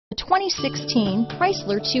2016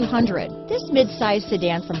 Chrysler 200. This midsize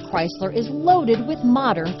sedan from Chrysler is loaded with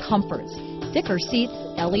modern comforts. Thicker seats,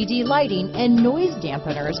 LED lighting, and noise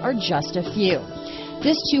dampeners are just a few.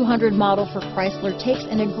 This 200 model for Chrysler takes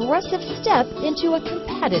an aggressive step into a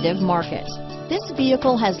competitive market. This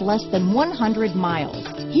vehicle has less than 100 miles.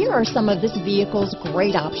 Here are some of this vehicle's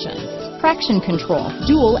great options: traction control,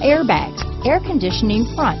 dual airbags, air conditioning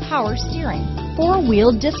front, power steering,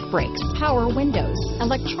 four-wheel disc brakes, power windows,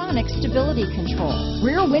 electronic stability control,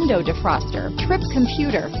 rear window defroster, trip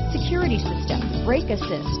computer, security system, brake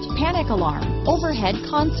assist, panic alarm, overhead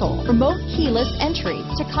console, remote keyless entry,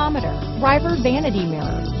 tachometer, driver vanity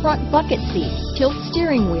mirror, front bucket seats, tilt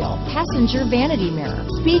steering wheel, passenger vanity mirror,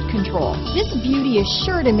 speed control. This beauty is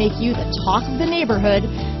sure to make you the talk of the neighborhood,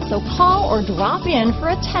 so call or drop in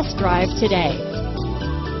for a test drive today.